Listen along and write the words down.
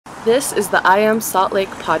This is the I Am Salt Lake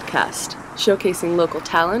podcast, showcasing local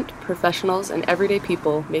talent, professionals, and everyday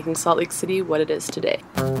people making Salt Lake City what it is today.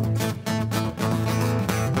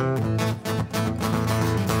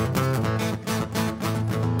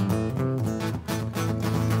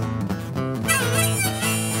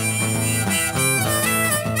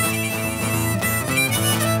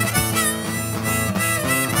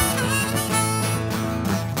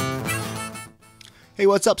 Hey,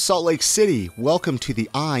 what's up, Salt Lake City? Welcome to the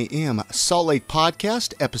I Am Salt Lake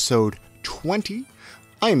podcast, episode 20.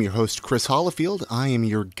 I am your host, Chris Hollifield. I am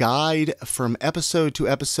your guide from episode to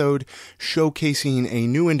episode, showcasing a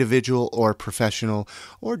new individual or professional,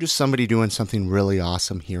 or just somebody doing something really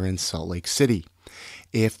awesome here in Salt Lake City.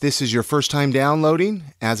 If this is your first time downloading,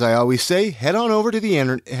 as I always say, head on over to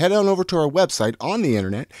our website on the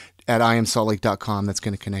internet at iamsaltlake.com. That's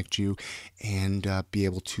going to connect you and be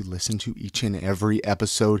able to listen to each and every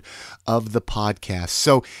episode of the podcast.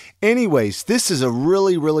 So anyways, this is a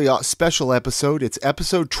really, really special episode. It's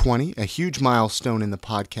episode 20, a huge milestone in the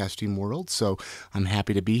podcasting world. So I'm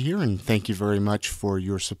happy to be here, and thank you very much for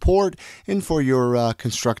your support and for your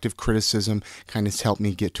constructive criticism. Kind of helped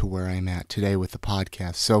me get to where I'm at today with the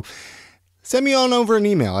podcast. So send me on over an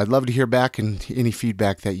email. I'd love to hear back and any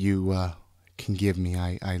feedback that you can give me.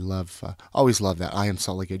 I always love that.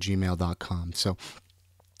 iamsaltlake@gmail.com. So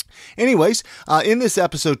anyways, in this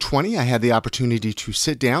episode 20, I had the opportunity to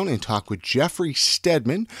sit down and talk with Jeffrey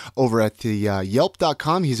Steadman over at the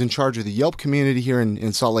Yelp.com. He's in charge of the Yelp community here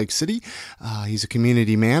in Salt Lake City. He's a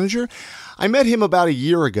community manager. I met him about a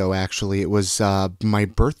year ago, actually. It was my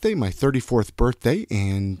birthday, my 34th birthday,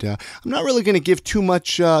 and I'm not really going to give too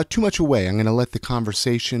much away. I'm going to let the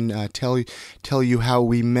conversation tell you how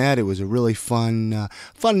we met. It was a really fun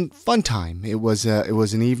time. It was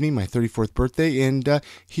an evening, my 34th birthday, and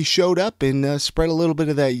he showed up and spread a little bit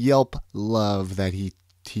of that Yelp love that he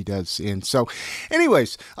does. And so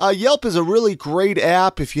anyways, Yelp is a really great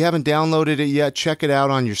app. If you haven't downloaded it yet, check it out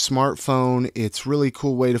on your smartphone. It's a really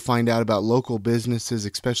cool way to find out about local businesses,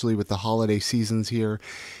 especially with the holiday seasons here,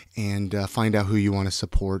 and find out who you want to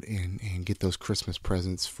support and get those Christmas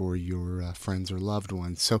presents for your friends or loved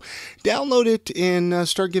ones. So download it and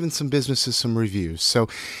start giving some businesses some reviews. So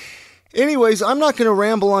anyways, I'm not going to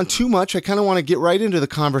ramble on too much. I kind of want to get right into the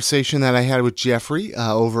conversation that I had with Jeffrey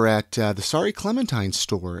over at the Sorry Clementine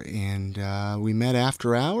store. And we met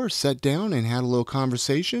after hours, sat down, and had a little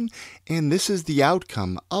conversation. And this is the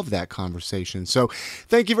outcome of that conversation. So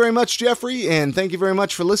thank you very much, Jeffrey. And thank you very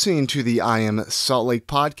much for listening to the I Am Salt Lake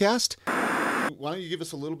podcast. Why don't you give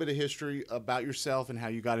us a little bit of history about yourself and how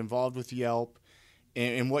you got involved with Yelp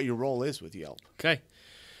and what your role is with Yelp? Okay.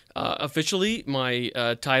 Officially, my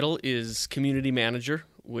title is Community Manager,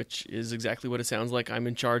 which is exactly what it sounds like. I'm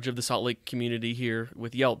in charge of the Salt Lake community here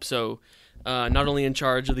with Yelp. So not only in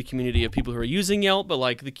charge of the community of people who are using Yelp, but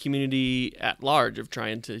like the community at large of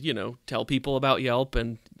trying to, tell people about Yelp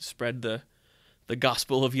and spread the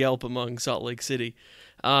gospel of Yelp among Salt Lake City.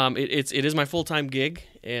 It is my full-time gig,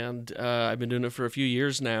 and I've been doing it for a few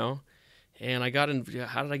years now. And how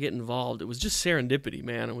did I get involved? It was just serendipity,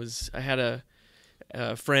 man. I had a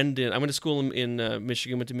friend I went to school in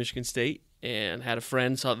Michigan, went to Michigan State, and had a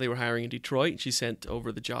friend, saw they were hiring in Detroit. She sent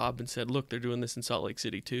over the job and said, look, they're doing this in Salt Lake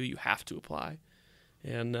City too. You have to apply.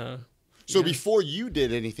 And so before you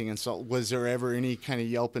did anything in was there ever any kind of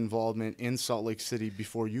Yelp involvement in Salt Lake City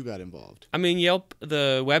before you got involved? I mean, Yelp,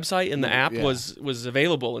 the website and the app was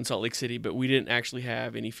available in Salt Lake City, but we didn't actually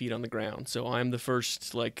have any feet on the ground. So I'm the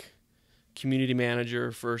first community manager,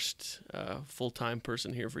 first full-time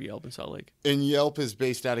person here for Yelp in Salt Lake. And Yelp is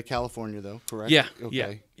based out of California, though, correct? Yeah.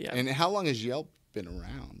 Okay. Yeah. And how long has Yelp been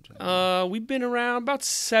around? We've been around about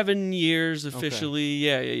 7 years officially.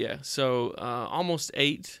 Okay. Yeah. So almost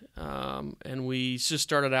 8. And we just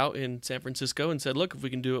started out in San Francisco and said, look, if we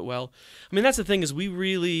can do it well. I mean, that's the thing is we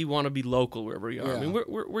really want to be local wherever we are. Yeah. I mean,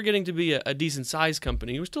 we're getting to be a decent-sized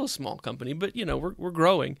company. We're still a small company, but, we're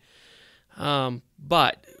growing.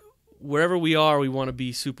 But wherever we are, we want to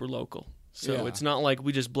be super local. So It's not like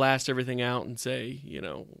we just blast everything out and say,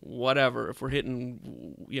 whatever. If we're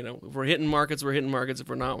hitting, if we're hitting markets, we're hitting markets. If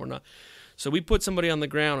we're not, we're not. So we put somebody on the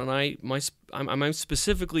ground, and I'm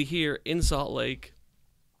specifically here in Salt Lake.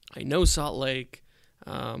 I know Salt Lake.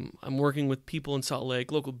 I'm working with people in Salt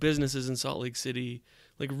Lake, local businesses in Salt Lake City,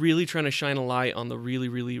 really trying to shine a light on the really,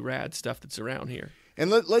 really rad stuff that's around here. And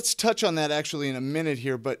let's touch on that actually in a minute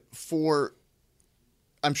here, but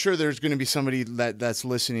I'm sure there's going to be somebody that's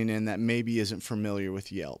listening in that maybe isn't familiar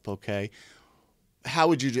with Yelp, okay? How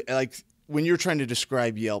would you, when you're trying to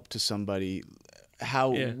describe Yelp to somebody,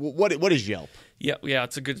 what is Yelp? Yeah,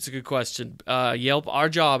 it's a good question. Yelp, our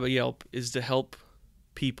job at Yelp is to help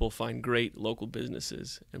people find great local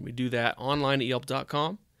businesses. And we do that online at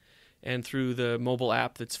Yelp.com and through the mobile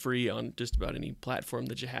app that's free on just about any platform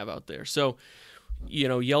that you have out there. So,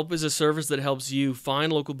 Yelp is a service that helps you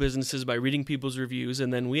find local businesses by reading people's reviews,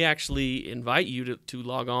 and then we actually invite you to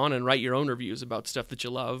log on and write your own reviews about stuff that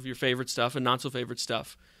you love, your favorite stuff and not so favorite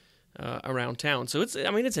stuff around town. So it's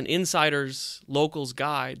an insider's locals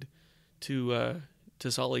guide to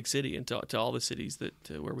Salt Lake City and to all the cities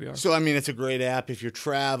where we are. So, it's a great app if you're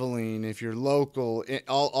traveling, if you're local,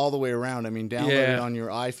 all the way around. Download it on your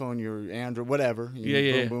iPhone, your Android, whatever.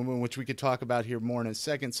 Boom, which we could talk about here more in a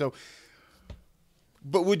second. So,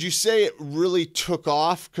 but would you say it really took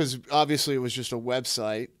off? Because obviously it was just a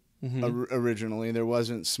website originally. There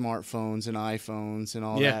wasn't smartphones and iPhones and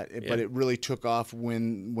all that. But it really took off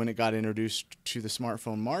when it got introduced to the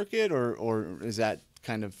smartphone market, or is that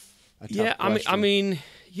kind of a tough question?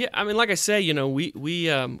 Like I say, we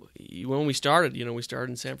when we started, we started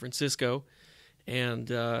in San Francisco, and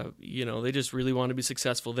they just really wanted to be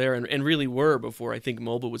successful there, and really were before I think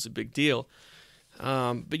mobile was a big deal.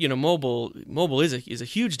 But mobile is a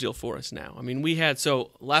huge deal for us now. We had,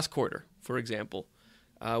 last quarter, for example,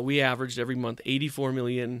 we averaged every month 84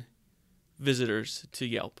 million visitors to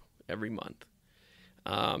Yelp every month.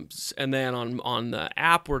 And then on the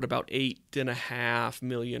app, we're at about 8.5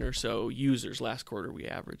 million or so users last quarter we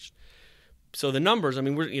averaged. So the numbers,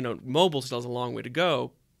 mobile still has a long way to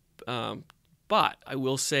go. But I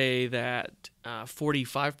will say that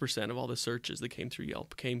 45% of all the searches that came through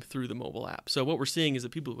Yelp came through the mobile app. So what we're seeing is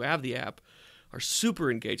that people who have the app are super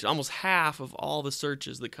engaged. Almost half of all the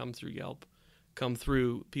searches that come through Yelp come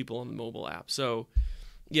through people on the mobile app. So,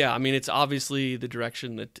 it's obviously the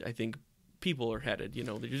direction that I think people are headed.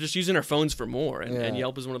 They're just using our phones for more. And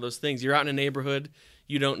Yelp is one of those things. You're out in a neighborhood,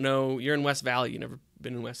 you don't know, you're in West Valley, you've never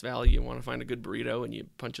been in West Valley, you want to find a good burrito, and you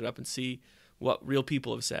punch it up and see what real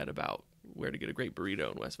people have said about where to get a great burrito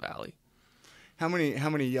in West Valley. How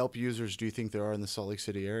many Yelp users do you think there are in the Salt Lake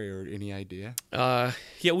City area, or any idea?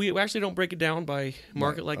 We actually don't break it down by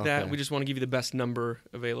market that. We just want to give you the best number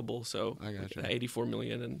available. So I gotcha. 84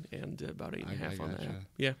 million and about 8.5 on that.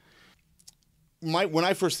 Yeah. When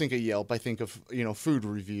I first think of Yelp, I think of food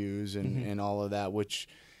reviews and all of that,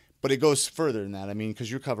 but it goes further than that.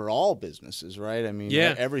 Because you cover all businesses, right?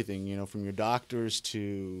 Everything, from your doctors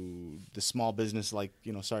to the small business, like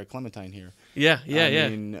Clementine here. Why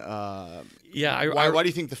do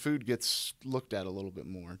you think the food gets looked at a little bit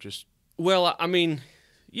more?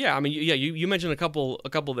 You mentioned a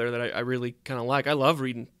couple there that I really kind of like. I love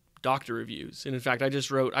reading doctor reviews, and in fact, I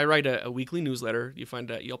write a weekly newsletter. You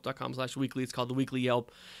find it at yelp.com/weekly. It's called the Weekly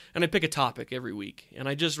Yelp, and I pick a topic every week. And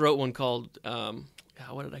I just wrote one called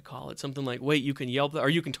what did I call it? Something like, wait, you can Yelp that, or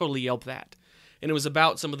you can totally Yelp that. And it was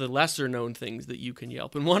about some of the lesser known things that you can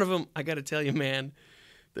Yelp. And one of them, I got to tell you, man,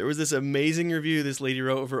 there was this amazing review this lady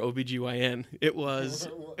wrote over OBGYN. It was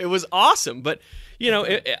awesome. But,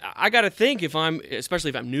 I got to think especially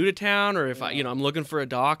if I'm new to town, or if I'm looking for a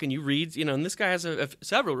doc, and you read, and this guy has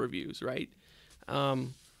several reviews, right?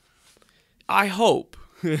 I hope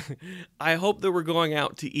that we're going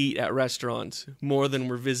out to eat at restaurants more than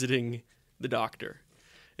we're visiting the doctor.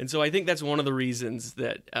 And so I think that's one of the reasons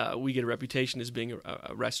that we get a reputation as being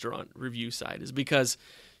a restaurant review site, is because,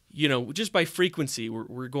 just by frequency,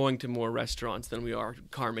 we're going to more restaurants than we are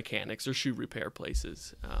car mechanics or shoe repair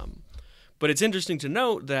places. But it's interesting to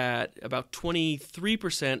note that about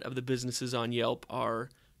 23% of the businesses on Yelp are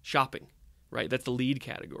shopping, right? That's the lead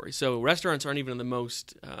category. So restaurants aren't even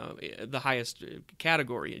the highest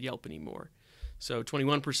category at Yelp anymore. So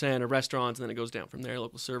 21% are restaurants, and then it goes down from there,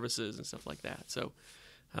 local services and stuff like that. So,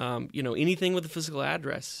 anything with a physical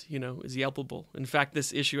address, is Yelpable. In fact,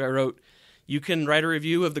 this issue I wrote, you can write a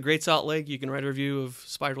review of the Great Salt Lake. You can write a review of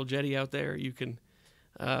Spiral Jetty out there. You can,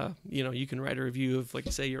 you can write a review of,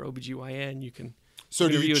 like, say, your OBGYN. You can. So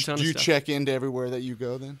do you check into everywhere that you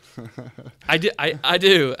go then? I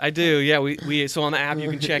do. Yeah, we so on the app you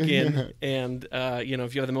can check in, and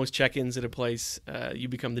if you have the most check-ins at a place, you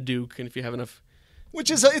become the Duke, and if you have enough.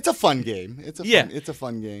 It's a fun game. It's a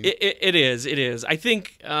fun game. It is. I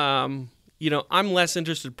think I'm less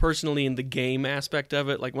interested personally in the game aspect of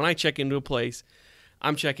it. Like when I check into a place,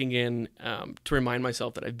 I'm checking in to remind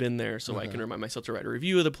myself that I've been there, so I can remind myself to write a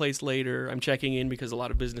review of the place later. I'm checking in because a lot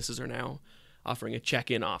of businesses are now offering a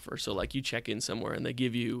check-in offer. So like you check in somewhere and they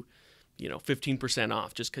give you, 15%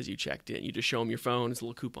 off just because you checked in. You just show them your phone. It's a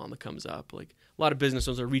little coupon that comes up. Like a lot of business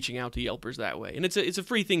owners are reaching out to Yelpers that way, and it's a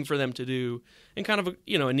free thing for them to do, and kind of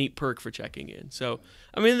a neat perk for checking in. So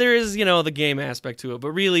I mean, there is the game aspect to it,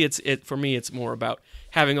 but really for me it's more about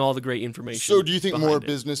having all the great information. So do you think more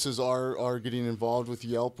businesses are getting involved with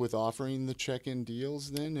Yelp with offering the check-in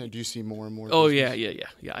deals? Then do you see more and more? Oh businesses?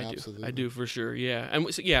 yeah. Absolutely. I do for sure. Yeah, and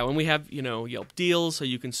when we have Yelp deals, so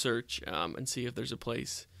you can search and see if there's a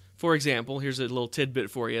place. For example, here's a little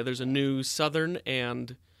tidbit for you. There's a new Southern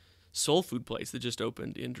and soul food place that just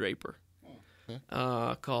opened in Draper,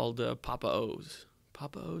 called Papa O's.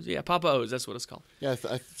 Papa O's? Yeah, Papa O's. That's what it's called. Yeah,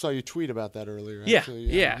 I saw you tweet about that earlier. Yeah, actually.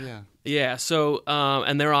 Yeah. So,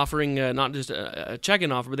 and they're offering not just a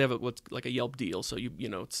check-in offer, but they have what's like a Yelp deal. So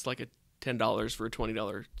it's like a $10 for a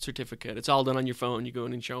 $20 certificate. It's all done on your phone. You go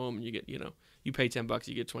in and show them, and you get you pay $10,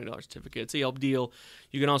 you get a $20 certificate. It's a Yelp deal.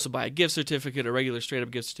 You can also buy a gift certificate, a regular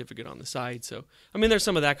straight-up gift certificate on the site. So, I mean, there's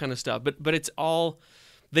some of that kind of stuff, but it's all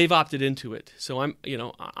they've opted into it. So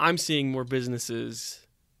I'm seeing more businesses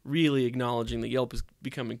really acknowledging that Yelp is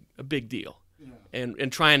becoming a big deal,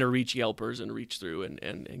 and trying to reach Yelpers and reach through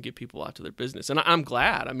and get people out to their business. And I'm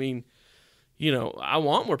glad. I mean, I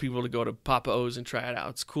want more people to go to Papa O's and try it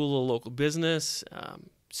out. It's a cool little local business,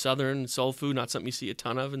 Southern soul food, not something you see a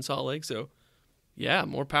ton of in Salt Lake. So, yeah,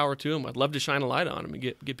 more power to them. I'd love to shine a light on them and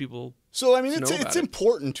get people. So, I mean, it's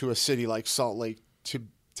important to a city like Salt Lake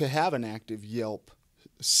to have an active Yelp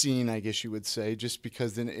scene, I guess you would say, just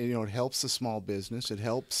because then it helps the small business. It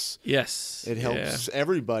helps. Yes. It helps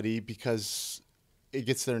everybody because it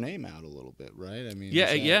gets their name out a little bit, right? I mean,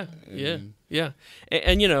 yeah.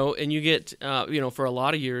 And you get for a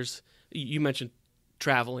lot of years, you mentioned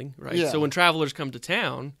traveling, right? Yeah. So when travelers come to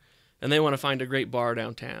town and they want to find a great bar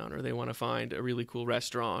downtown, or they want to find a really cool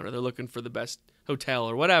restaurant, or they're looking for the best hotel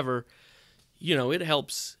or whatever, it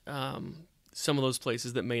helps some of those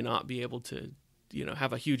places that may not be able to,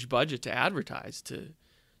 have a huge budget to advertise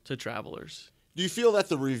to travelers. Do you feel that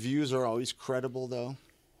the reviews are always credible though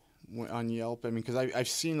on Yelp? I mean, because I've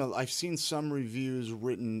seen some reviews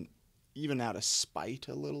written even out of spite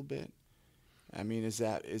a little bit. I mean, is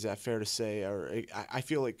that fair to say? Or I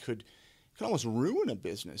feel it could almost ruin a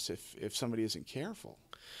business if somebody isn't careful.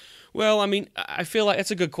 Well, I mean, I feel like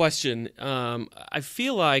that's a good question. I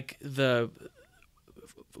feel like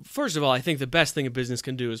first of all, I think the best thing a business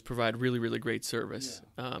can do is provide really, really great service.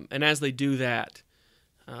 Yeah. And as they do that,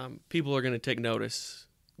 people are going to take notice.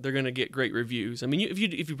 They're going to get great reviews. I mean, if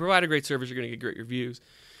you provide a great service, you're going to get great reviews.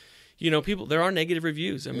 There are negative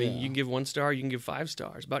reviews. I mean, you can give 1 star, you can give 5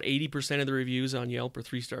 stars. About 80% of the reviews on Yelp are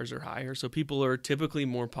 3 stars or higher. So people are typically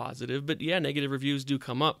more positive. But yeah, negative reviews do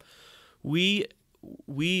come up. We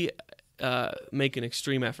make an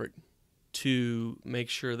extreme effort to make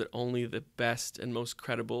sure that only the best and most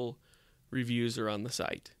credible reviews are on the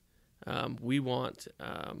site. We want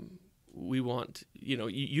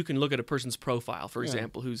you can look at a person's profile, for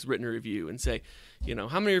example, who's written a review and say,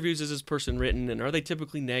 how many reviews has this person written, and are they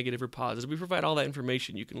typically negative or positive? We provide all that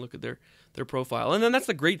information. You can look at their profile. And then that's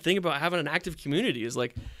the great thing about having an active community is,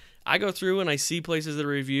 like, I go through and I see places that are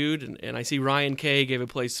reviewed, and I see Ryan K gave a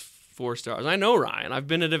place 4 stars. I know Ryan. I've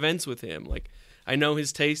been at events with him. Like, I know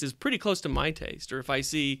his taste is pretty close to my taste. Or if I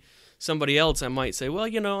see somebody else, I might say, well,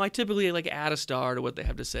 I typically add a star to what they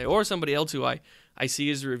have to say. Or somebody else who I see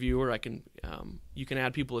as a reviewer, you can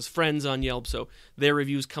add people as friends on Yelp, so their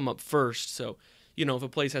reviews come up first. So, if a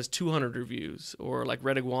place has 200 reviews, or like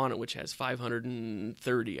Red Iguana, which has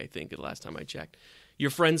 530, I think, the last time I checked, your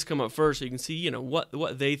friends come up first, so you can see,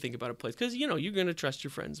 what they think about a place, because you're going to trust your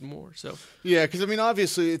friends more. So yeah, because I mean,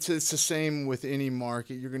 obviously, it's the same with any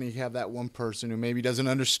market. You're going to have that one person who maybe doesn't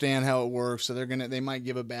understand how it works, so they might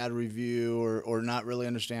give a bad review or not really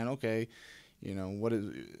understand. Okay, what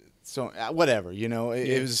is. So whatever,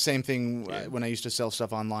 it was the same thing when I used to sell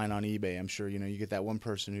stuff online on eBay. I'm sure, you get that one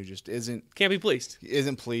person who just can't be pleased.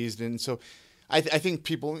 Isn't pleased. And so I think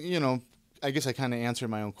people, I guess I kind of answered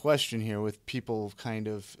my own question here with people kind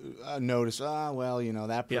of notice,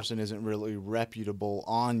 that person isn't really reputable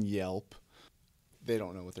on Yelp. They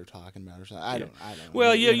don't know what they're talking about or something. I don't.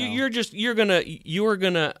 Well, you're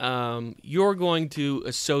going to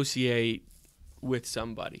associate with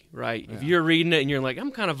somebody, right? Yeah. If you're reading it and you're like, I'm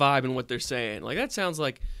kind of vibing what they're saying. Like, that sounds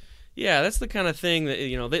like, Yeah, that's the kind of thing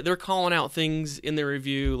that, they're calling out things in their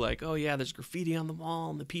review like, oh, yeah, there's graffiti on the wall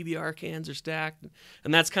and the PBR cans are stacked.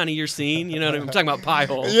 And that's kind of your scene. You know what I mean? I'm talking about pie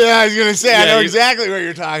hole. Yeah, I was going to say, I know exactly what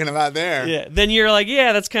you're talking about there. Yeah. Then you're like,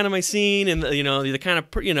 yeah, that's kind of my scene. And, the kind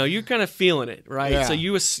of, you're kind of feeling it, right? Yeah. So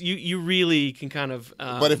you really can kind of.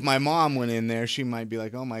 But if my mom went in there, she might be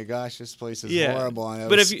like, oh, my gosh, this place is horrible. And I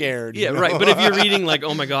was scared. Yeah, right. But if you're reading like,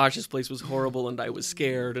 oh, my gosh, this place was horrible and I was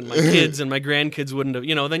scared and my kids and my grandkids wouldn't have,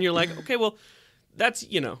 then you're like, okay, well, that's,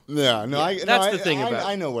 Yeah, no, that's the thing about it.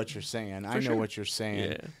 I know what you're saying. I know what you're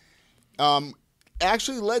saying. Yeah.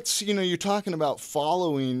 Actually, let's, you're talking about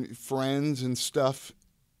following friends and stuff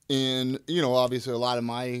in, obviously a lot of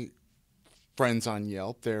my friends on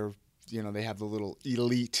Yelp, they're, they have the little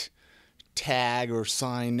elite tag or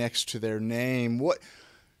sign next to their name.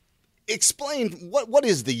 Explain what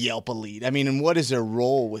is the Yelp Elite? I mean, and what is their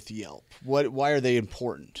role with Yelp? Why are they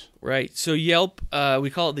important? Right. So Yelp, we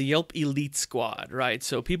call it the Yelp Elite Squad, right?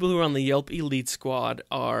 So people who are on the Yelp Elite Squad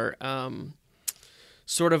are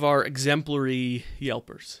sort of our exemplary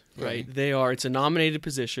Yelpers, right? It's a nominated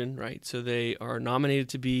position, right? So they are nominated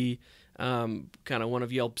to be kind of one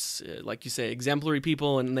of Yelp's, like you say, exemplary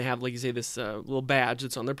people, and they have, like you say, this little badge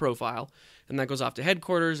that's on their profile. And that goes off to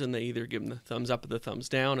headquarters, and they either give them the thumbs up or the thumbs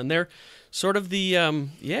down. And they're sort of the,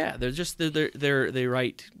 they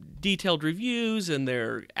write detailed reviews, and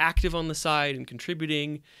they're active on the site and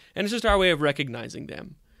contributing. And it's just our way of recognizing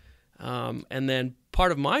them. And then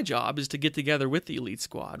part of my job is to get together with the Elite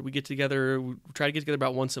Squad. We try to get together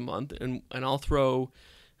about once a month, and I'll throw,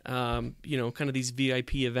 kind of these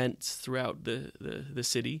VIP events throughout the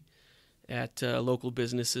city at local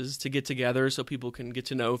businesses to get together so people can get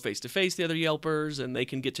to know face-to-face the other Yelpers, and they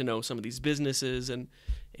can get to know some of these businesses. And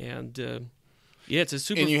it's a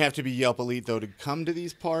super... And you have to be Yelp Elite, though, to come to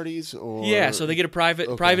these parties? Or... Yeah, so they get a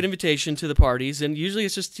private invitation to the parties, and usually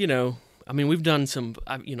it's just, we've done some,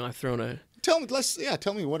 I've thrown a... Tell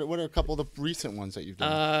me, what are a couple of the recent ones that you've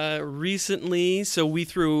done? Recently, so we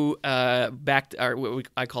threw what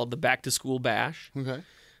I called the Back to School Bash. Okay.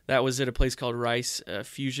 That was at a place called Rice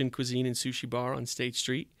Fusion Cuisine and Sushi Bar on State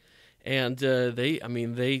Street. And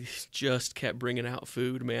they just kept bringing out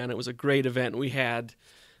food, man. It was a great event. We had,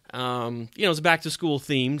 it was back to school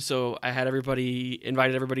themed, so I had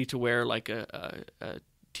invited everybody to wear like a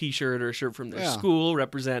T-shirt or a shirt from their school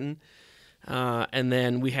representing. And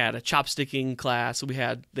then we had a chopsticking class. They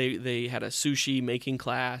had a sushi making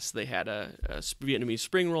class. They had a Vietnamese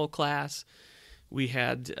spring roll class. We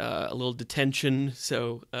had a little detention,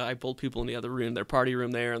 so I pulled people in the other room, their party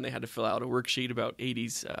room there, and they had to fill out a worksheet about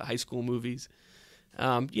 80s high school movies.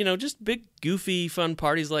 Just big, goofy, fun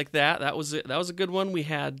parties like that. That was a good one. We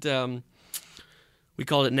had, we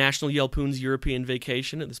called it National Yelpoons European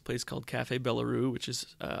Vacation at this place called Cafe Belarus, which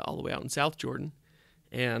is all the way out in South Jordan.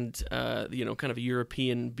 And, kind of a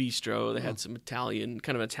European bistro. They had some Italian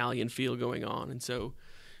feel going on. And so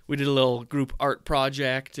we did a little group art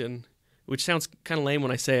project, which sounds kind of lame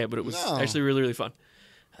when I say it, but it was actually really, really fun.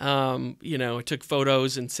 I took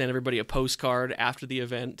photos and sent everybody a postcard after the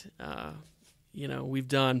event. We've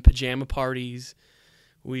done pajama parties.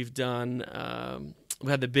 We've done,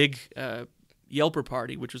 we had the big Yelper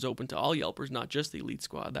party, which was open to all Yelpers, not just the Elite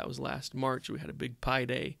Squad. That was last March. We had a big Pi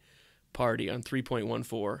Day party on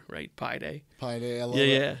 3.14, right? Pi Day. Pi Day, I love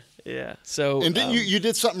it. Yeah. So, and then you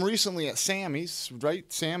did something recently at Sammy's, right?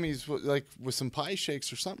 Sammy's, like with some pie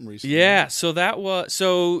shakes or something recently. Yeah. So that was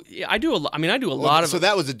I do a lot of. So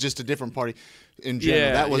that was just a different party in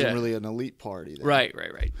general. That wasn't really an elite party. Then. Right.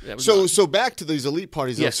 So back to these elite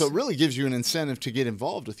parties. Yes. Though, so it really gives you an incentive to get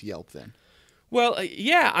involved with Yelp then. Well,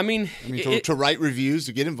 to write reviews,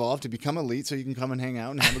 to get involved, to become elite, so you can come and hang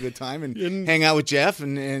out and have a good time and hang out with Jeff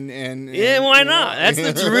and why not?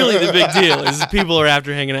 That's really the big deal. Is people are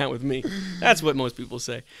after hanging out with me. That's what most people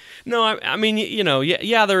say. No,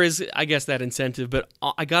 there is, I guess, that incentive, but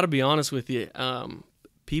I got to be honest with you.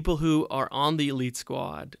 People who are on the Elite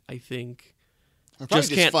Squad, I think,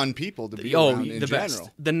 just fun people to be around in the general.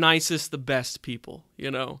 Best, the nicest, the best people.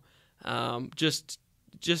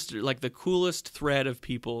 Just like the coolest thread of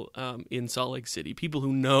people in Salt Lake City, people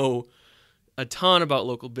who know a ton about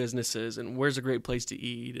local businesses and where's a great place to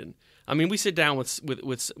eat. And we sit down with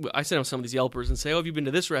I sit down with some of these Yelpers and say, oh, have you been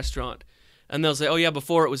to this restaurant? And they'll say, oh yeah,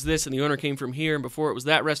 before it was this, and the owner came from here, and before it was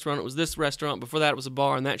that restaurant, it was this restaurant, before that it was a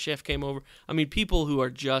bar, and that chef came over. People who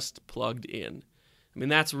are just plugged in.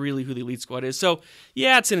 That's really who the Elite Squad is. So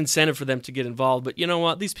yeah, it's an incentive for them to get involved, but you know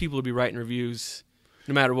what? These people will be writing reviews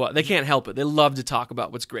no matter what. They can't help it. They love to talk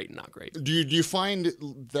about what's great and not great. Do you find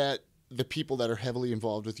that the people that are heavily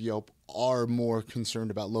involved with Yelp are more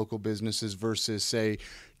concerned about local businesses versus, say,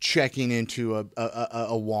 checking into a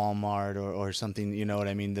Walmart or something, you know what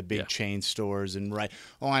I mean, the big chain stores and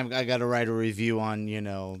I got to write a review on,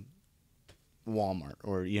 Walmart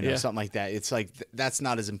or, something like that. It's like that's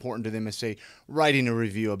not as important to them as, say, writing a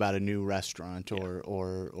review about a new restaurant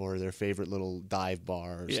or their favorite little dive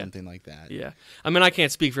bar or something like that. Yeah. I mean, I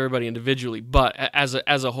can't speak for everybody individually, but as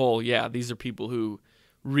a whole, these are people who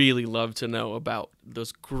really love to know about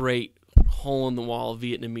those great hole-in-the-wall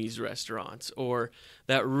Vietnamese restaurants or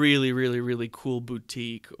that really, really, really cool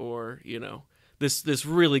boutique or, this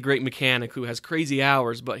really great mechanic who has crazy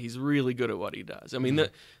hours, but he's really good at what he does. I mean,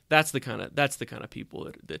 that's the kind of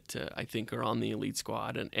people that I think are on the elite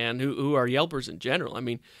squad and who are Yelpers in general. I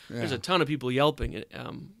mean, there's a ton of people Yelping,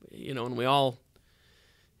 and we all...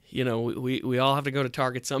 we all have to go to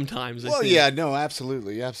Target sometimes. Well,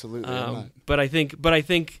 absolutely. But I think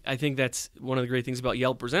that's one of the great things about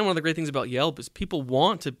Yelpers, and one of the great things about Yelp is people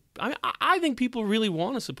want to. I think people really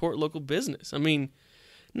want to support local business. I mean,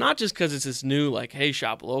 not just because it's this new hey,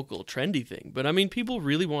 shop local trendy thing, but I mean, people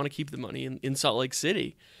really want to keep the money in Salt Lake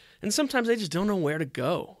City, and sometimes they just don't know where to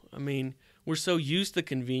go. I mean, we're so used to the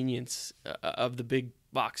convenience of the big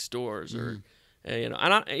box stores or.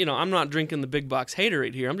 I'm not drinking the big box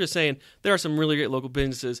haterade here. I'm just saying there are some really great local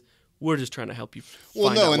businesses. We're just trying to help you.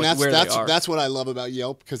 That's what I love about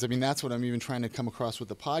Yelp, because I mean that's what I'm even trying to come across with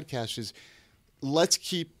the podcast is let's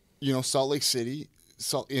keep Salt Lake City,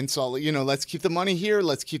 Salt Lake. Let's keep the money here.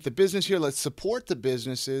 Let's keep the business here. Let's support the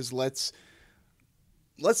businesses. Let's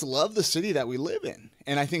love the city that we live in.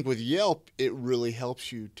 And I think with Yelp, it really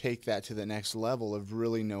helps you take that to the next level of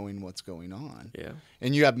really knowing what's going on. Yeah.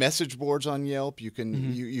 And you have message boards on Yelp. You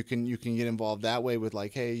can you can get involved that way with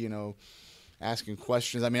hey, asking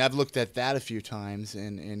questions. I mean, I've looked at that a few times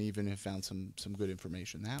and even have found some good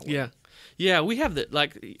information that way. Yeah. Yeah, we have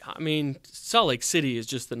Salt Lake City is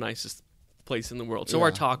just the nicest place in the world. So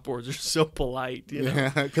our talk boards are so polite,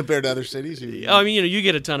 compared to other cities. I mean, you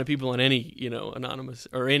get a ton of people on any, anonymous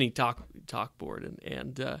or any talk board,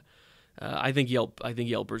 and I think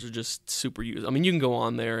Yelpers are just super used. I mean, you can go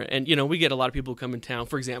on there, and we get a lot of people come in town.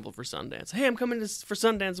 For example, for Sundance. Hey, I'm coming for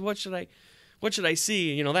Sundance. What should I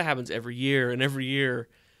see? That happens every year, and every year,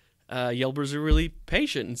 Yelpers are really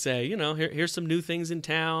patient and say, here's some new things in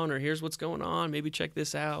town, or here's what's going on. Maybe check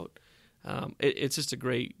this out. It's just a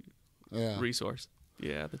great resource.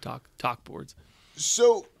 Yeah, the talk boards.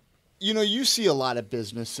 So, you see a lot of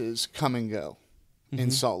businesses come and go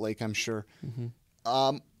in Salt Lake, I'm sure.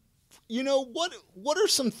 Mm-hmm. What are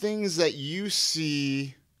some things that you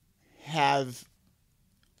see have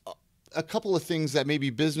a couple of things that maybe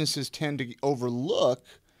businesses tend to overlook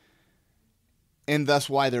and thus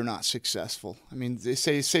why they're not successful? I mean, they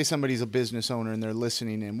say somebody's a business owner and they're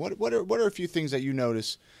listening in. What are a few things that you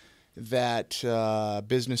notice that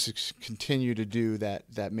businesses continue to do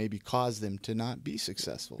that maybe cause them to not be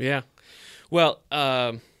successful? Yeah. Well,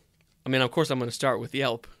 of course I'm going to start with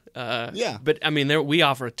Yelp. But we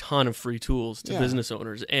offer a ton of free tools to business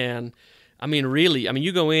owners, and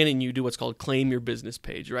you go in and you do what's called claim your business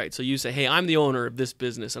page, right? So you say, hey, I'm the owner of this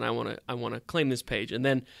business, and I want to claim this page, and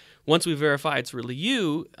then once we verify it's really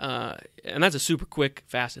you, and that's a super quick,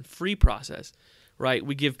 fast, and free process, right?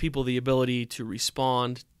 We give people the ability to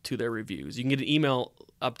respond to their reviews. You can get an email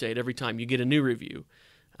update every time you get a new review.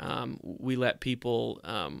 We let people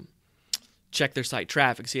check their site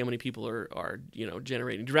traffic, see how many people are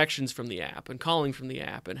generating directions from the app and calling from the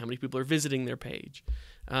app, and how many people are visiting their page.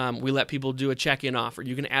 We let people do a check-in offer.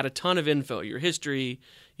 You can add a ton of info, your history,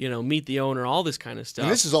 meet the owner, all this kind of stuff.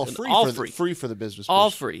 And this is all free for the business. All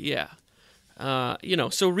free, yeah.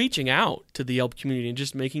 So reaching out to the Yelp community and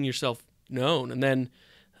just making yourself known, and then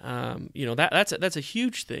that's a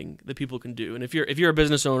huge thing that people can do. And if you're a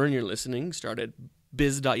business owner and you're listening, start at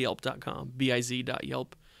biz.yelp.com,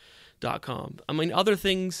 biz.yelp.com. Other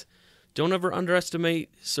things, don't ever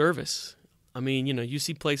underestimate service. You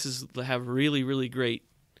see places that have really, really great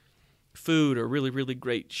food or really, really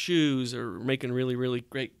great shoes or making really, really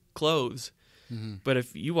great clothes. Mm-hmm. But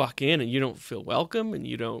if you walk in and you don't feel welcome and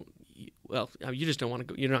you just don't want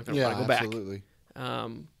to go, you're not going to want to go back. Absolutely.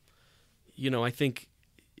 I think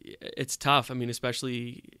it's tough.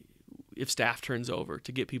 Especially if staff turns over,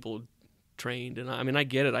 to get people trained. And I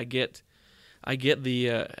get it. I get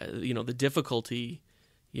the the difficulty,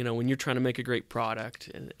 when you're trying to make a great product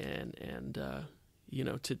and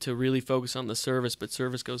to really focus on the service, but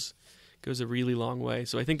service goes a really long way.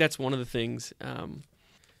 So I think that's one of the things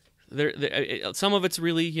some of it's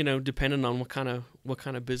really, dependent on what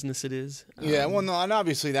kind of business it is. Yeah, well, no, and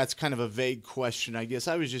obviously that's kind of a vague question, I guess.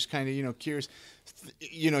 I was just kind of, curious.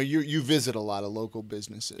 You visit a lot of local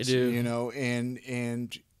businesses. I do.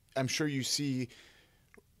 And I'm sure you see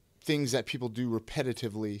things that people do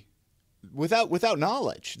repetitively without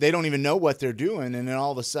knowledge. They don't even know what they're doing, and then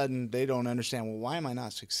all of a sudden they don't understand, well, why am I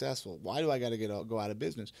not successful? Why do I got to go out of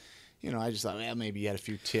business? I just thought, well, maybe you had a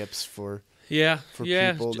few tips for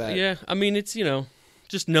people that... Yeah, I mean, it's,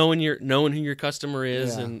 just knowing who your customer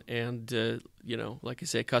is, and like I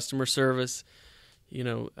say, customer service. I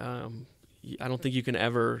don't think you can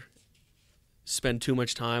ever spend too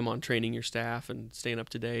much time on training your staff and staying up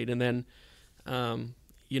to date. And then,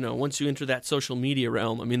 once you enter that social media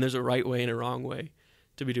realm, I mean, there's a right way and a wrong way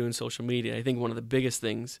to be doing social media. I think one of the biggest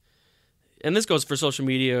things, and this goes for social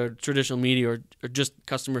media or traditional media or just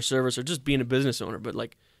customer service or just being a business owner, but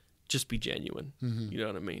like, just be genuine. Mm-hmm. You know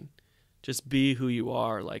what I mean? Just be who you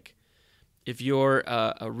are. Like, if you're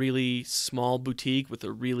a really small boutique with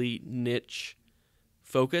a really niche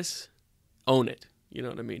focus, own it. You know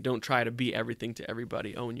what I mean? Don't try to be everything to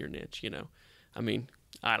everybody. Own your niche, I mean,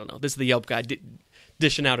 I don't know. This is the Yelp guy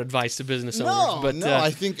dishing out advice to business owners. No. I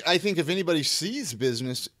think if anybody sees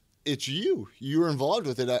business, it's you. You're involved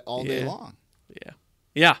with it all day long.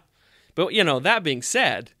 Yeah. But, that being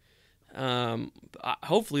said,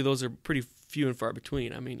 hopefully those are pretty few and far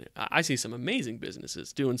between. I mean, I see some amazing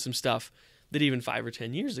businesses doing some stuff that even 5 or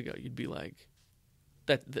 10 years ago, you'd be like,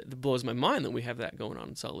 that blows my mind that we have that going on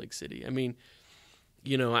in Salt Lake City. I mean,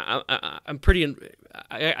 I'm pretty.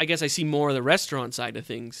 I guess I see more of the restaurant side of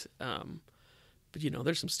things, but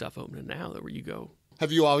there's some stuff opening now where you go.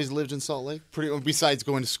 Have you always lived in Salt Lake? Besides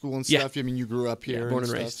going to school and stuff. I mean, you grew up here, born and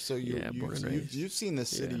stuff, raised. So you've seen the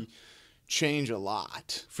city change a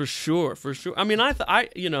lot. For sure. I mean,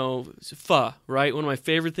 pho, right? One of my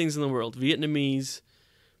favorite things in the world: Vietnamese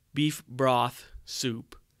beef broth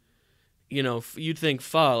soup. You'd think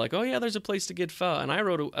pho, like, oh yeah, there's a place to get pho. And I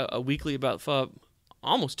wrote a weekly about pho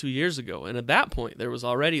almost 2 years ago, and at that point there was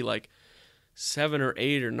already like 7 or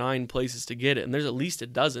 8 or 9 places to get it, and there's at least a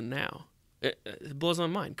dozen now. It blows my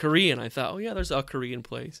mind. Korean, I thought, oh yeah, there's a Korean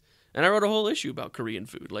place, and I wrote a whole issue about Korean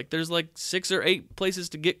food. Like, there's like 6 or 8 places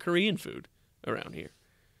to get Korean food around here.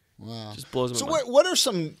 Wow, just blows my So mind. what are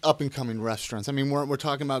some up and coming restaurants? I mean, we're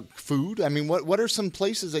talking about food. I mean, what are some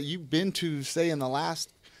places that you've been to, say, in the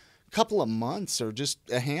last couple of months, or just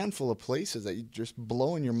a handful of places that you just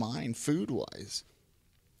blowing your mind food wise?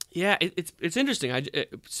 Yeah, it's interesting.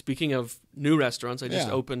 Speaking of new restaurants, I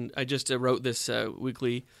just wrote this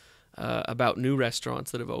weekly about new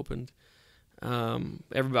restaurants that have opened.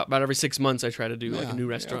 About every 6 months, I try to do like a new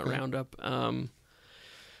restaurant roundup.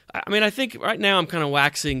 I mean, I think right now I'm kind of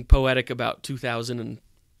waxing poetic about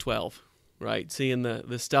 2012, right? Seeing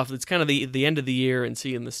the stuff that's kind of the end of the year, and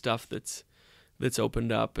seeing the stuff that's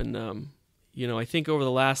opened up, and I think over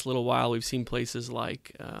the last little while we've seen places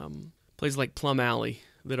like Plum Alley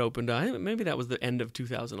that opened up. I think maybe that was the end of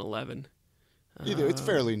 2011. It's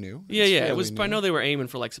fairly new. It was. New. I know they were aiming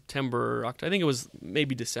for like September or October. I think it was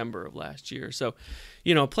maybe December of last year. So,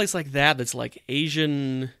 a place like that's like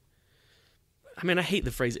Asian. I mean, I hate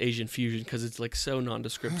the phrase Asian fusion because it's like so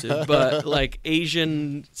nondescriptive, but like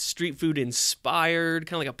Asian street food inspired,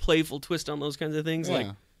 kind of like a playful twist on those kinds of things.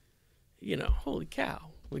 Yeah. Like, holy cow!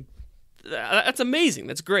 Like, that's amazing.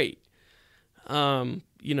 That's great.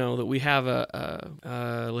 That we have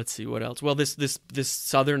let's see what else. Well, this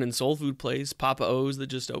Southern and soul food place, Papa O's, that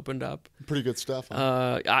just opened up. Pretty good stuff.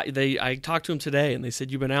 Huh? I talked to them today, and they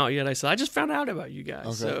said, "You been out yet?" I said, "I just found out about you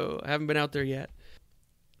guys, so I haven't been out there yet."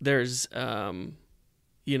 There's, we've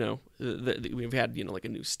had like a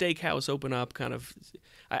new steakhouse open up. Kind of,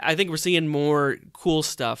 I think we're seeing more cool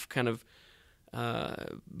stuff. Kind of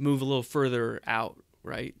move a little further out,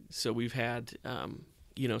 right? So we've had.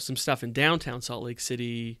 Some stuff in downtown Salt Lake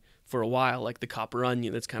City for a while, like the Copper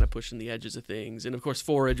Onion, that's kind of pushing the edges of things, and of course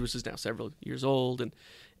Forage, which is now several years old,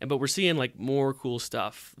 but we're seeing like more cool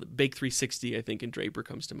stuff. Bake 360, I think, in Draper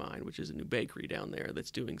comes to mind, which is a new bakery down there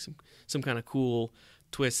that's doing some kind of cool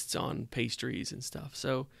twists on pastries and stuff.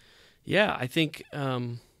 So, yeah, I think,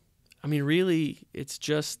 really, it's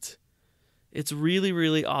really,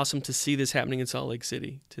 really awesome to see this happening in Salt Lake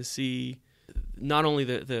City, to see not only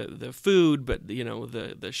the food, but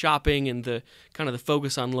the shopping and the kind of the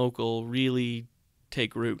focus on local really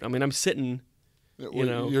take root. I mean, I'm sitting,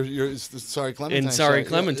 you're Sorry Clementine. In Sorry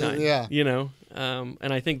Clementine, yeah.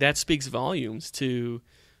 And I think that speaks volumes to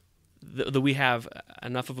that we have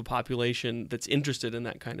enough of a population that's interested in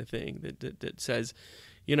that kind of thing, that says,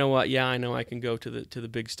 you know what, yeah, I know I can go to the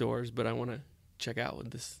big stores, but I want to check out what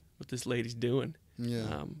this lady's doing.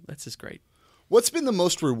 Yeah. That's just great. What's been the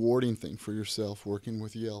most rewarding thing for yourself working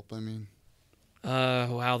with Yelp? I mean, wow,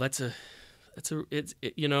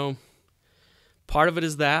 part of it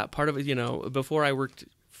is that. Part of it, before I worked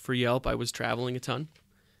for Yelp, I was traveling a ton,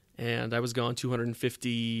 and I was gone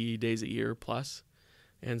 250 days a year plus.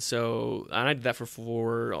 And I did that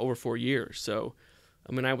for over 4 years. So,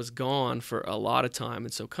 I mean, I was gone for a lot of time.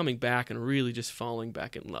 And so coming back and really just falling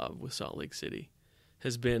back in love with Salt Lake City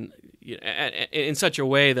has been in such a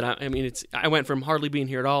way that I went from hardly being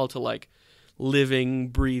here at all to like living,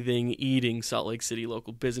 breathing, eating Salt Lake City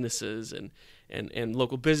local businesses, and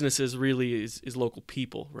local businesses really is local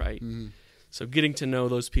people, right? Mm-hmm. So getting to know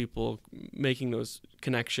those people, making those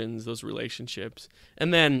connections, those relationships,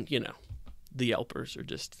 and then the Yelpers are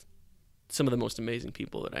just some of the most amazing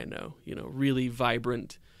people that I know. Really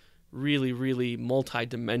vibrant, really, really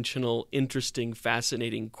multi-dimensional, interesting,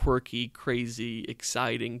 fascinating, quirky, crazy,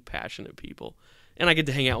 exciting, passionate people. And I get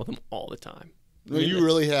to hang out with them all the time. Well, you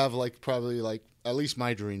really have probably at least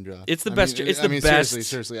my dream job. It's the best. It's the best.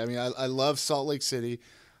 Seriously. I mean, I love Salt Lake City.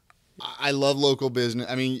 I love local business.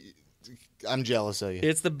 I mean, I'm jealous of you.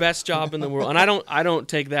 It's the best job in the world, and I don't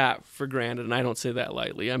take that for granted, and I don't say that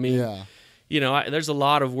lightly. I mean, there's a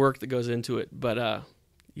lot of work that goes into it, but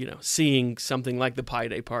seeing something like the Pie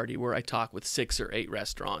Day Party where I talk with 6 or 8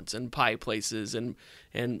 restaurants and pie places and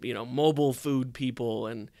mobile food people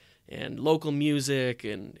and local music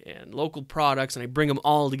and local products, and I bring them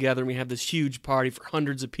all together, and we have this huge party for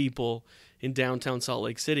hundreds of people in downtown Salt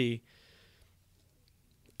Lake City.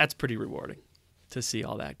 That's pretty rewarding to see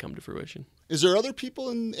all that come to fruition. Is there other people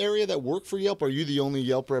in the area that work for Yelp? Or are you the only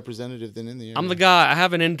Yelp representative then in the area? I'm the guy. I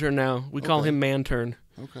have an intern now. We call him Mantern.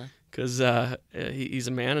 Okay. Because he's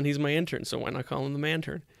a man and he's my intern, so why not call him the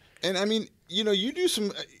Mantern? And I mean, you do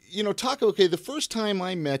some, okay, the first time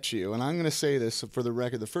I met you, and I'm going to say this for the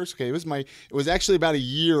record, it was actually about a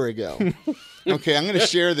year ago. Okay, I'm going to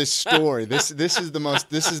share this story. This is the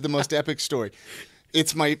most epic story.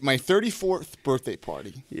 It's my 34th birthday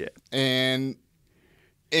party. Yeah. And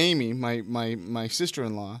Amy, my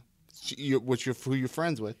sister-in-law, who you're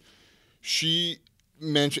friends with, she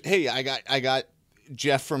mentioned, "Hey, I got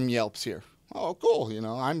Jeff from Yelp's here." Oh, cool.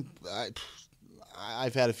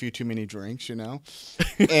 I've had a few too many drinks, and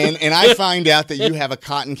I find out that you have a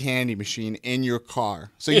cotton candy machine in your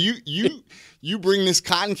car. So you bring this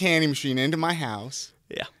cotton candy machine into my house.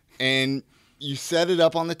 Yeah. And you set it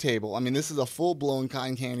up on the table. I mean, this is a full-blown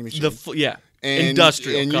cotton candy machine.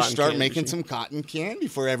 Industrial. And you start making some cotton candy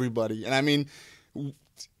for everybody. And I mean,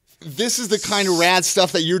 this is the kind of rad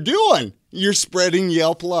stuff that you're doing. You're spreading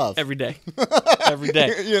Yelp love. Every day. Every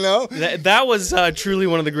day. That was truly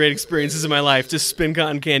one of the great experiences of my life, to spin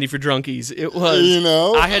cotton candy for drunkies. It was,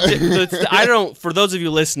 I had to, for those of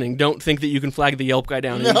you listening, don't think that you can flag the Yelp guy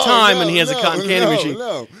down anytime and he has a cotton candy machine.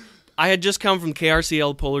 No. I had just come from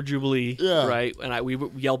KRCL Polar Jubilee, right?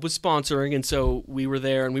 And Yelp was sponsoring, and so we were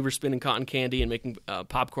there, and we were spinning cotton candy and making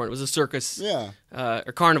popcorn. It was a circus,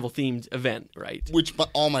 or carnival-themed event, right? Which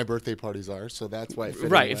all my birthday parties are, so that's why it fit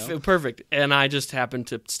right, in well. Perfect. And I just happened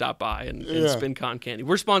to stop by and spin cotton candy.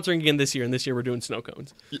 We're sponsoring again this year, and this year we're doing snow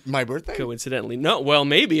cones. My birthday? Coincidentally. No, well,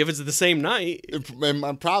 maybe if it's the same night.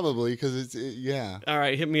 Probably, because it's, All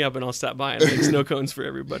right, hit me up, and I'll stop by and make sno cones for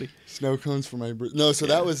everybody. Snow cones for my birthday. No, so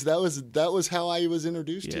that was how I was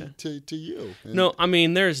introduced to you. And no, I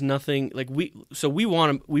mean, there's nothing like we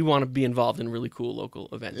want to be involved in really cool local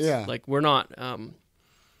events. Yeah. Like we're not going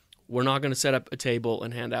to set up a table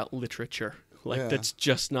and hand out literature. That's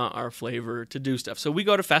just not our flavor to do stuff. So we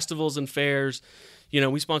go to festivals and fairs.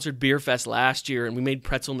 We sponsored Beer Fest last year, and we made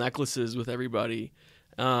pretzel necklaces with everybody.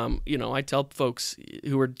 I tell folks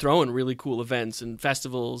who are throwing really cool events and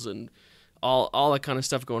festivals and all that kind of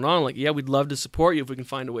stuff going on, we'd love to support you if we can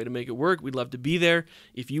find a way to make it work. We'd love to be there.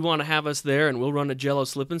 If you want to have us there and we'll run a Jell-O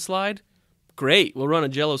slip and slide, great. We'll run a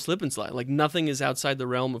Jell-O slip and slide. Nothing is outside the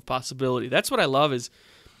realm of possibility. That's what I love is,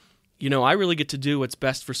 I really get to do what's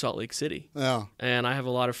best for Salt Lake City. Yeah. And I have a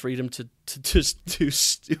lot of freedom to just do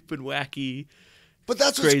stupid, wacky, but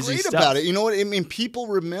that's what's great stuff about it. You know what? I mean, people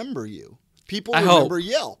remember you. People remember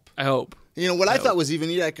Yelp. I hope. What I thought was even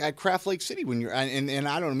at Craft Lake City when you're and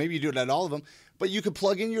I don't know, maybe you do it at all of them, but you could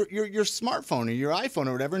plug in your smartphone or your iPhone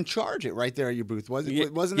or whatever and charge it right there at your booth. Wasn't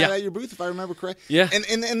that at your booth if I remember correct? Yeah.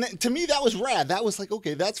 And to me that was rad. That was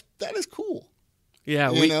okay, that is cool.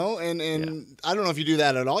 Yeah, and I don't know if you do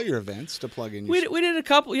that at all your events to plug in. We did a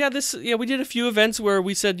couple. We did a few events where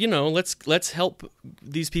we said, let's help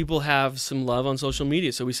these people have some love on social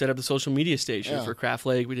media. So we set up the social media station for Craft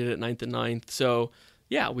Lake. We did it at 9th and 9th. So.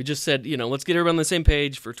 Yeah, we just said, let's get everyone on the same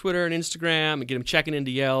page for Twitter and Instagram and get them checking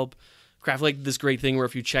into Yelp. craft like this great thing where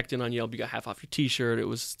if you checked in on Yelp, you got half off your T-shirt.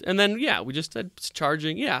 And then we just had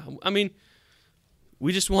charging. Yeah, I mean,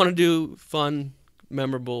 we just want to do fun,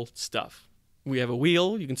 memorable stuff. We have a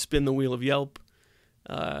wheel. You can spin the wheel of Yelp.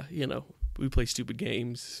 We play stupid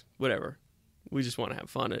games, whatever. We just want to have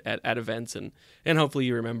fun at events, and hopefully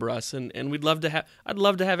you remember us. And I'd love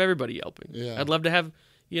to have everybody Yelping. Yeah. I'd love to have,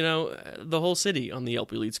 the whole city on the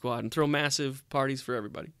Yelp Elite Squad and throw massive parties for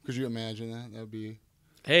everybody. Could you imagine that? That would be...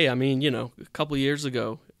 Hey, I mean, a couple of years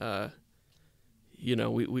ago,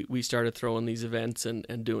 we started throwing these events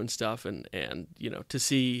and doing stuff, and to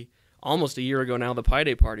see almost a year ago now the Pi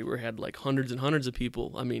Day party where we had like hundreds and hundreds of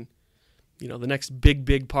people. I mean, the next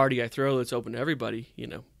big party I throw that's open to everybody,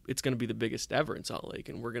 it's going to be the biggest ever in Salt Lake,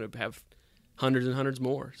 and we're going to have hundreds and hundreds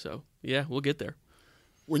more. So yeah, we'll get there.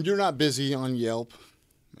 When you're not busy on Yelp,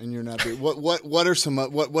 and you're not, what are some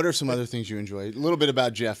other things you enjoy? A little bit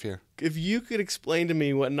about Jeff here. If you could explain to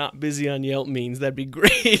me what not busy on Yelp means, that'd be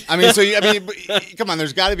great. I mean, come on.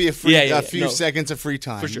 There's got to be a few seconds of free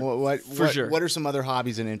time. For sure. Sure. What are some other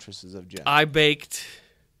hobbies and interests of Jeff? I baked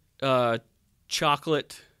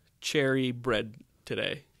chocolate cherry bread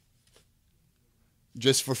today.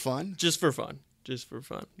 Just for fun? Just for fun.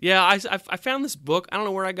 Yeah, I found this book. I don't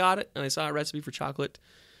know where I got it, and I saw a recipe for chocolate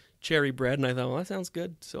cherry bread, and I thought, well, that sounds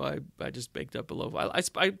good. So I just baked up a loaf.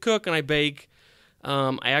 I cook and I bake.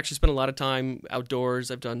 I actually spend a lot of time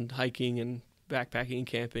outdoors. I've done hiking and backpacking and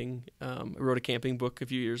camping. I wrote a camping book a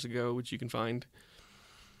few years ago, which you can find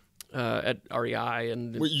at REI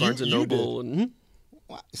and Barnes and Noble.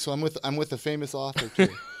 So I'm with a famous author too.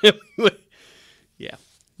 Yeah.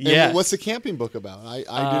 And what's the camping book about? I did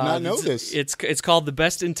not know this. It's called The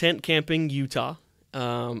Best Intent Camping Utah.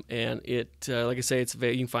 And it, like I say,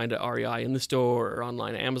 you can find it at REI in the store or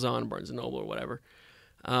online, Amazon, Barnes and Noble, or whatever.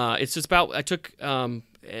 It's just about, I took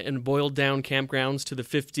and boiled down campgrounds to the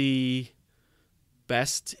 50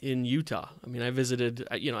 best in Utah. I mean, I visited,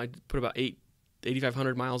 I put about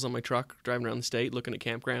 8,500 miles on my truck driving around the state looking at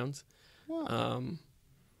campgrounds. Wow.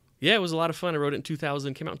 It was a lot of fun. I wrote it in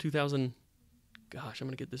 2000, came out in 2000. Gosh, I'm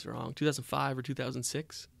going to get this wrong. 2005 or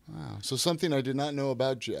 2006. Wow. So something I did not know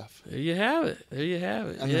about Jeff. There you have it.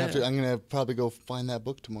 I'm going to probably go find that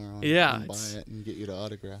book tomorrow. And buy it and get you to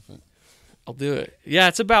autograph it. I'll do it. Yeah,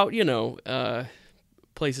 it's about,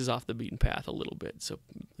 places off the beaten path a little bit. So,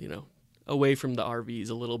 away from the RVs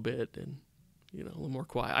a little bit and, a little more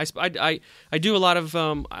quiet. I do a lot of,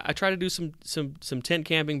 I try to do some tent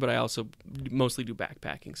camping, but I also mostly do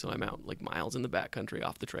backpacking. So I'm out like miles in the backcountry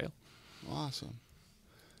off the trail. Awesome.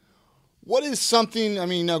 What is something? I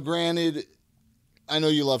mean, now, granted, I know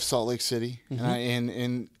you love Salt Lake City, mm-hmm.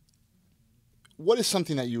 and what is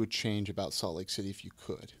something that you would change about Salt Lake City if you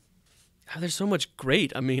could? There's so much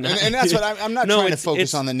great. I mean, and that's what I'm not trying to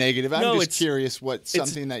focus on the negative. I'm just curious what's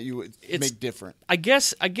something that you would make different. I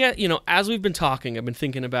get, as we've been talking, I've been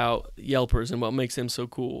thinking about Yelpers and what makes them so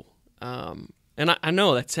cool. And I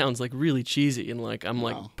know that sounds like really cheesy and like I'm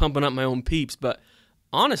like pumping up my own peeps, but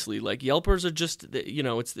honestly, like Yelpers are just,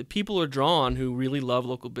 it's the people are drawn who really love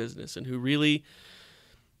local business and who really,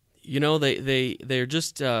 they're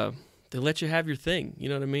just, they let you have your thing. You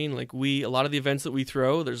know what I mean? Like a lot of the events that we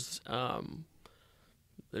throw, there's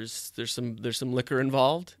some liquor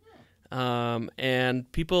involved,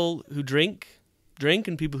 and people who drink,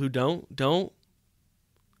 and people who don't, and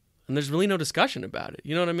there's really no discussion about it.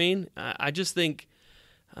 You know what I mean? I just think,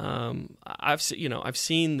 I've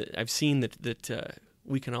seen that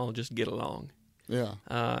we can all just get along. Yeah.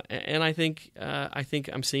 And I think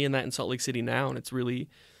I'm seeing that in Salt Lake City now, and it's really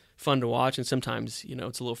fun to watch. And sometimes,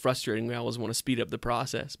 it's a little frustrating. We always want to speed up the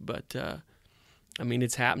process, but I mean,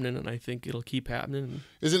 it's happening, and I think it'll keep happening.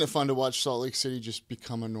 Isn't it fun to watch Salt Lake City just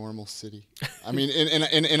become a normal city? I mean,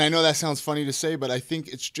 and I know that sounds funny to say, but I think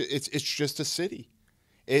it's just a city.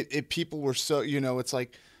 People were so, it's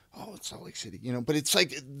like, oh, it's Salt Lake City, but it's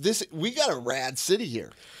like this. We got a rad city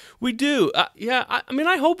here. We do. I mean,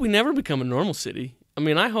 I hope we never become a normal city. I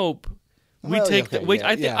mean, I hope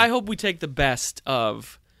I hope we take the best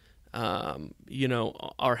of,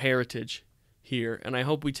 our heritage here, and I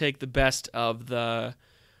hope we take the best of the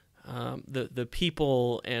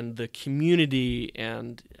people and the community,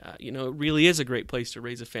 and it really is a great place to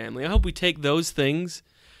raise a family. I hope we take those things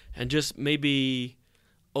and just maybe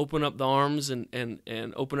open up the arms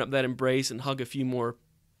and open up that embrace and hug a few more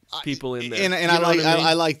people in there. And I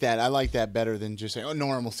like that. I like that better than just saying,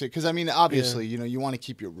 normal city. Because, I mean, obviously, you want to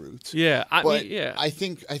keep your roots. Yeah. I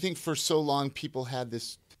think for so long people had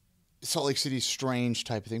this Salt Lake City strange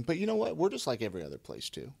type of thing. But you know what? We're just like every other place,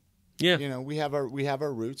 too. Yeah. We have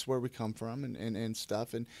our roots where we come from and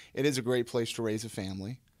stuff. And it is a great place to raise a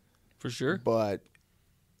family. For sure. But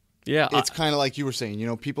Yeah, it's kind of like you were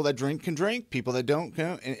saying, people that drink can drink, people that don't,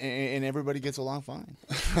 and everybody gets along fine.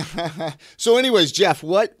 So anyways, Jeff,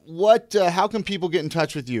 how can people get in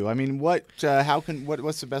touch with you? I mean, what's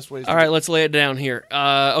the best way? All right, let's lay it down here.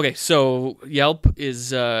 Okay, so Yelp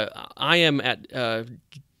is, I am at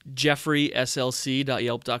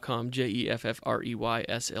jeffreyslc.yelp.com,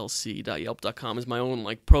 jeffreyslc.yelp.com is my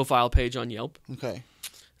own profile page on Yelp. Okay.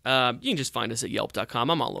 You can just find us at yelp.com.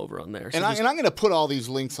 I'm all over on there. So and I'm going to put all these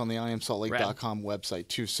links on the IamSaltLake.com website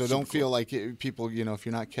too. So don't feel like people, if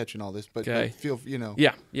you're not catching all this, but feel.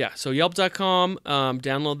 Yeah. So yelp.com,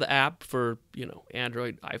 download the app for,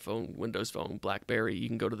 Android, iPhone, Windows Phone, BlackBerry. You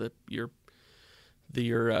can go to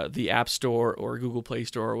the App Store or Google Play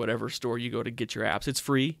Store or whatever store you go to get your apps. It's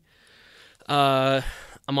free. I'm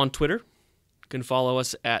on Twitter. You can follow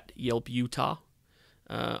us at Yelp Utah.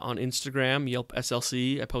 On Instagram, Yelp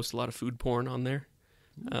SLC. I post a lot of food porn on there.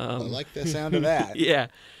 I like the sound of that. Yeah.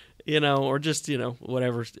 Or just,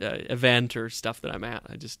 whatever event or stuff that I'm at.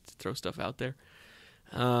 I just throw stuff out there.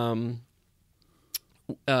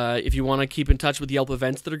 If you want to keep in touch with Yelp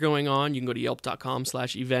events that are going on, you can go to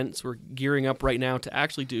yelp.com/events. We're gearing up right now to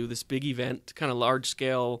actually do this big event, kind of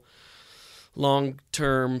large-scale,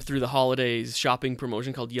 long-term, through the holidays shopping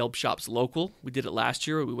promotion called Yelp Shops Local. We did it last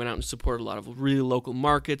year. We went out and supported a lot of really local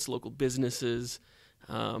markets, local businesses.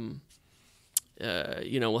 We'll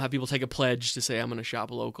have people take a pledge to say, I'm going to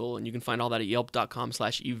shop local, and you can find all that at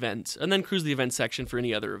yelp.com/events. And then cruise the event section for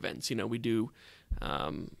any other events. We do,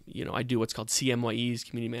 I do what's called CMYEs,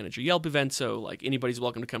 Community Manager Yelp events. So, anybody's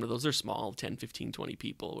welcome to come to those. They're small, 10, 15, 20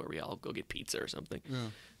 people, where we all go get pizza or something. Yeah.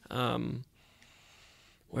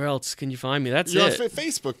 Where else can you find me? That's You're it. on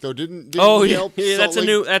Facebook though, didn't Yelp that's a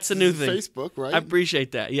new thing. Facebook, right? I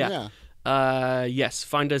appreciate that. Yeah. Yes,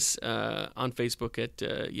 find us on Facebook at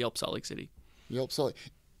Yelp Salt Lake City. Yelp Salt Lake.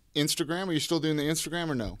 Instagram? Are you still doing the Instagram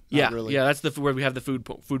or no? Not really. Yeah. That's where we have the food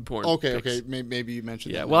porn. Okay, pics. okay. Maybe you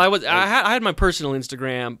mentioned. Yeah. that. Well, I had my personal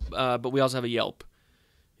Instagram, but we also have a Yelp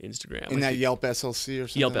Instagram. And that Yelp SLC or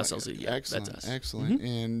something. Yelp SLC. Yeah. Excellent. That's us. Excellent.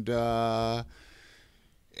 Mm-hmm.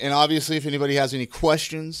 And obviously, if anybody has any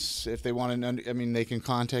questions, if they want to, they can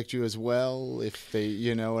contact you as well. If they,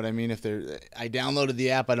 what I mean, I downloaded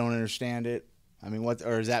the app, I don't understand it.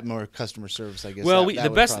 Or is that more customer service? I guess. Well,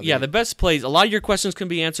 the best place. A lot of your questions can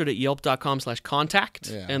be answered at yelp.com/contact,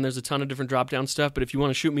 and there's a ton of different drop-down stuff. But if you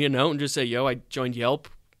want to shoot me a note and just say, "Yo, I joined Yelp,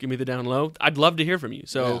 give me the down low," I'd love to hear from you.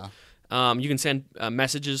 So, you can send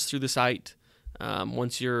messages through the site.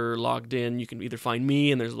 Once you're logged in, you can either find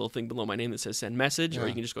me, and there's a little thing below my name that says send message, or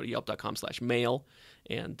you can just go to yelp.com/mail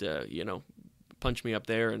and, punch me up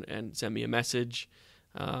there and send me a message.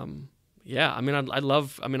 I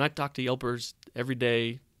talk to Yelpers every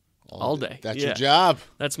day, all day. That's your job.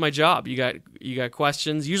 That's my job. You got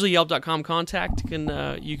questions. Usually yelp.com contact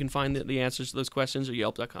you can find the answers to those questions, or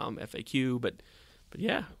yelp.com FAQ. But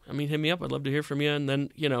yeah, hit me up. I'd love to hear from you, and then,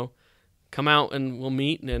 come out and we'll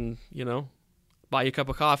meet and buy you a cup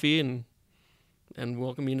of coffee and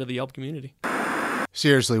welcome you into the Yelp community.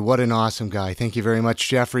 Seriously, what an awesome guy. Thank you very much,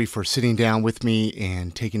 Jeffrey, for sitting down with me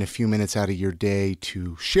and taking a few minutes out of your day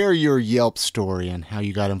to share your Yelp story and how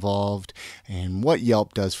you got involved and what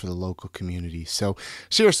Yelp does for the local community. So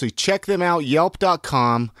seriously, check them out,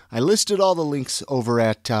 yelp.com. I listed all the links over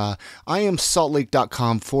at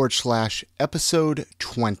IamSaltLake.com/episode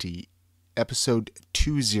 20, episode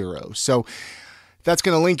 20. So that's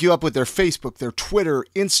going to link you up with their Facebook, their Twitter,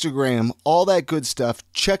 Instagram, all that good stuff.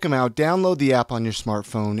 Check them out. Download the app on your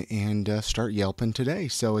smartphone and start Yelping today.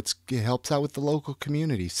 So it helps out with the local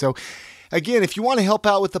community. So again, if you want to help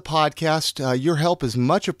out with the podcast, your help is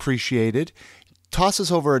much appreciated. Toss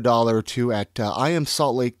us over $1 or $2 at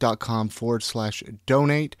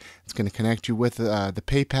IamSaltLake.com/donate. It's going to connect you with the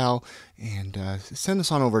PayPal, and send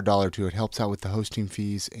us on over $1 or $2. It helps out with the hosting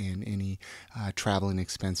fees and any traveling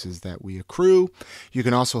expenses that we accrue. You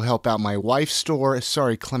can also help out my wife's store.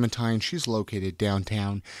 Sorry, Clementine. She's located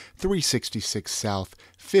downtown, 366 South,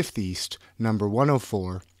 5th East, number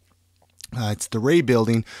 104. It's the Ray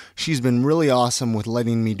Building. She's been really awesome with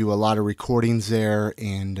letting me do a lot of recordings there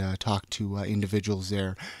and talk to individuals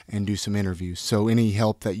there and do some interviews. So any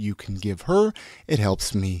help that you can give her, it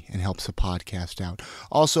helps me and helps the podcast out.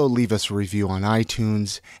 Also, leave us a review on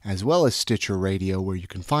iTunes as well as Stitcher Radio, where you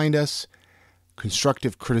can find us.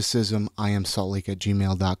 Constructive criticism,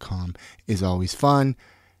 IamSaltLake@gmail.com is always fun.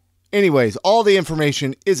 Anyways, all the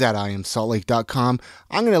information is at IamSaltLake.com.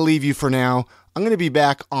 I'm going to leave you for now. I'm going to be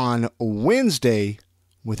back on Wednesday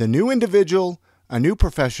with a new individual, a new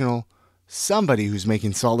professional, somebody who's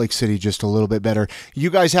making Salt Lake City just a little bit better. You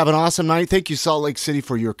guys have an awesome night. Thank you, Salt Lake City,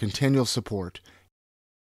 for your continual support.